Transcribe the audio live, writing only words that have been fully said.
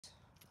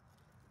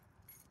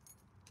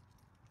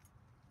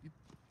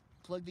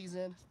plug these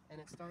in and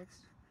it starts.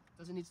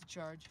 Doesn't need to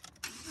charge.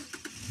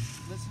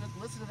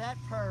 Listen to that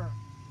purr.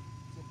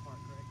 It's in park,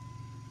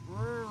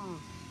 right?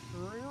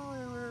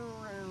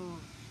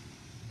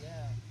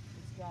 Yeah,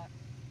 it's got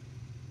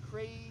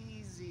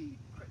crazy.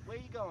 Where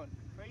you going?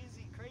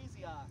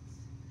 Crazy ox.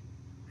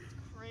 It's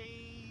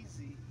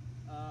crazy.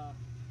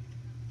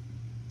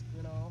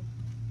 You know,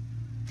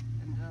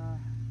 and the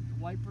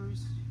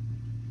wipers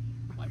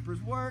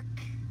work.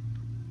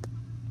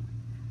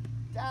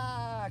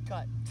 Ah,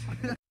 cut.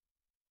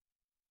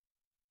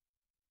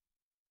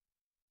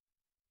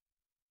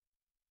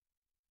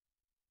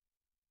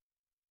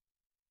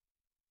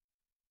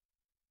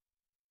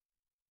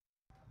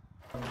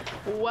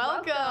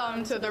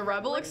 Welcome to the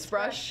Rebel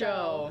Express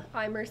Show.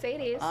 I'm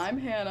Mercedes. I'm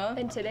Hannah.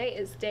 And today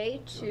is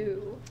day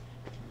 2.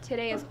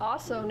 Today is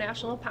also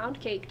National Pound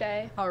Cake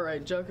Day. All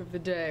right, joke of the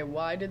day.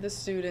 Why did the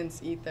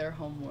students eat their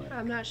homework?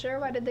 I'm not sure.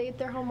 Why did they eat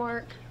their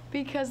homework?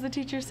 Because the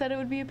teacher said it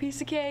would be a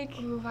piece of cake.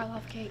 Ooh, I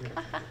love cake.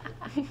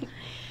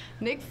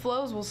 Nick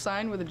Flows will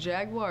sign with the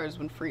Jaguars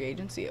when free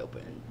agency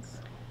opens.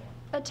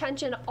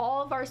 Attention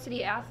all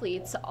varsity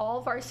athletes.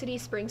 All varsity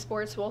spring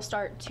sports will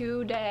start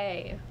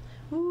today.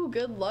 Ooh,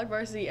 good luck,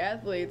 varsity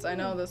athletes. I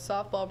know the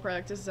softball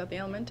practice is at the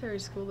elementary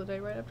school today,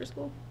 right after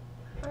school.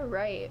 All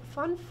right.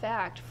 Fun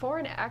fact,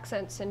 foreign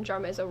accent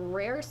syndrome is a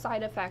rare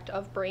side effect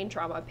of brain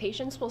trauma.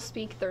 Patients will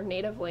speak their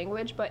native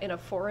language, but in a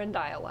foreign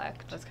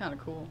dialect. That's kind of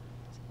cool.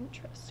 It's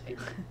interesting.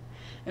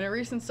 In a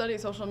recent study,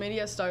 social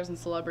media stars and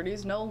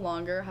celebrities no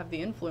longer have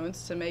the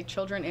influence to make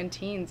children and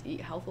teens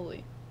eat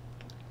healthily.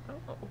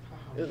 Oh.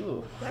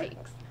 Ooh.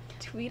 Yikes.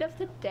 Tweet of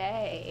the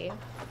day.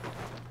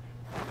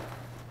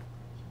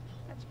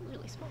 That's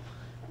really small.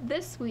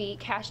 This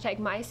week, hashtag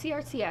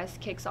MyCRCS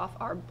kicks off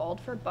our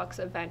Bald for Bucks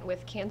event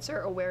with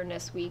Cancer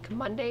Awareness Week.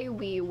 Monday,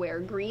 we wear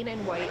green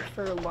and white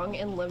for lung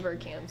and liver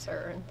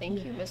cancer. And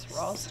thank you, Miss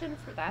Ralston,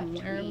 for that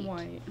tweet. Wearing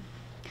white.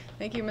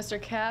 Thank you,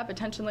 Mr. Cap.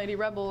 Attention, Lady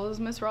Rebels.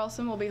 Miss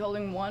Ralston will be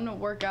holding one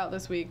workout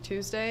this week,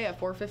 Tuesday at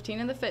 4:15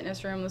 in the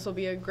fitness room. This will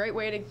be a great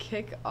way to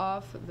kick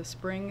off the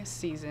spring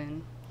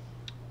season.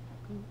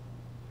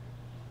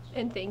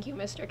 And thank you,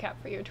 Mr.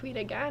 Cap, for your tweet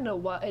again.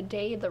 What a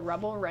day. The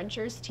Rebel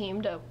Wrenchers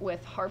teamed up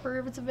with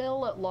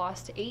Harpersville,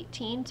 lost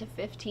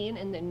 18-15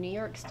 in the New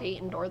York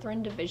State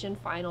Northern Division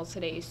Finals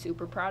today.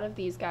 Super proud of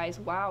these guys.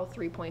 Wow,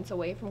 3 points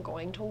away from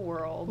going to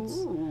Worlds.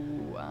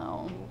 Ooh,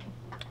 wow.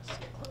 So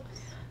close.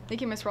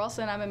 Thank you, Miss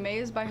Ralston. I'm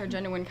amazed by her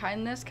genuine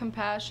kindness,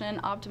 compassion,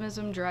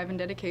 optimism, drive, and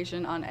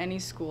dedication on any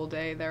school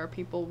day. There are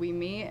people we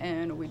meet,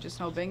 and we just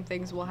know big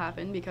things will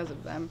happen because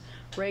of them.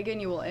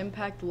 Reagan, you will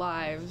impact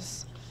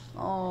lives.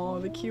 Oh,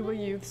 the Cuba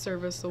Youth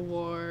Service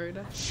Award.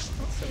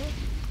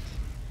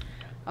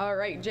 All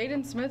right,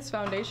 Jaden Smith's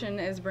foundation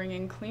is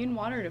bringing clean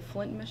water to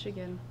Flint,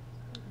 Michigan.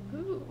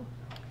 Ooh.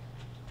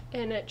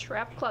 And a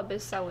Trap Club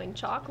is selling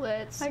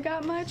chocolates. I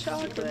got my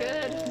chocolate. Super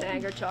good.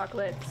 Niagara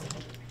chocolates.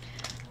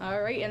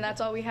 All right, and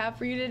that's all we have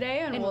for you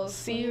today, and we'll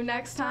see you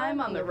next time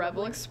on the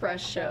Rebel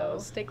Express Show.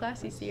 Stay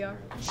classy, CR. You know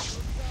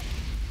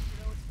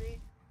it's me,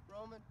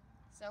 Roman,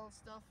 selling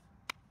stuff.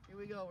 Here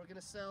we go. We're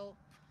gonna sell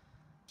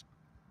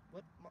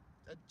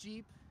a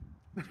Jeep.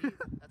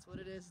 That's what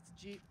it is. It's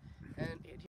a Jeep, and